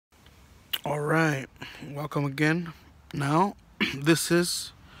Alright, welcome again. Now, this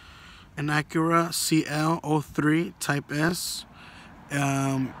is an Acura CL03 Type S.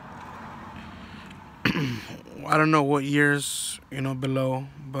 I don't know what years, below,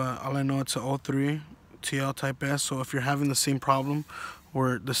 but all I know it's a 03 TL Type S. So if you're having the same problem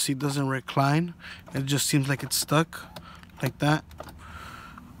where the seat doesn't recline, it just seems like it's stuck like that.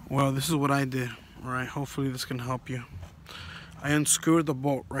 Well, this is what I did. Alright, hopefully this can help you. I unscrewed the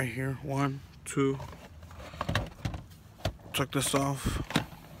bolt right here. 1, 2. Took this off.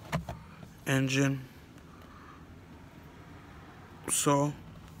 Engine. So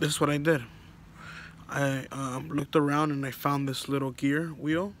this is what I did. I looked around and I found this little gear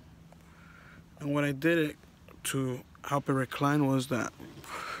wheel. And what I did it to help it recline was that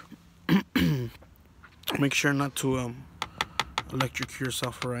make sure not to electrocute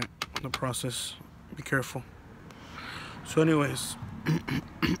yourself right in the process. Be careful. So anyways,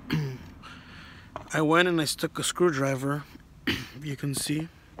 I went and I stuck a screwdriver, you can see.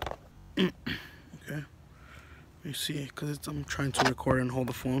 Okay, you see, because I'm trying to record and hold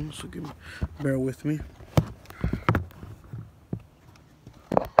the phone, so bear with me.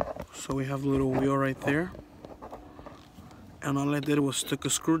 So we have the little wheel right there, and all I did was stick a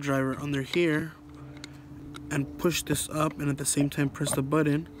screwdriver under here and push this up, and at the same time press the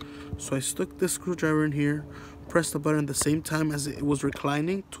button. So I stuck this screwdriver in here, pressed the button at the same time as it was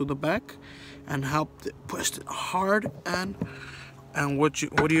reclining to the back, and helped it, pushed it hard, and what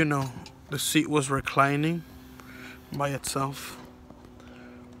do you know? The seat was reclining by itself.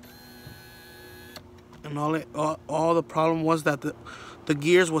 And all the problem was that the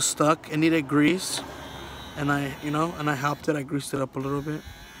gears was stuck and needed grease, and I helped it. I greased it up a little bit.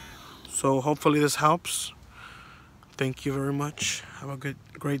 So hopefully this helps. Thank you very much. Have a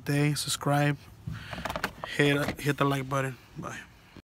great day. Subscribe. Hit the like button. Bye.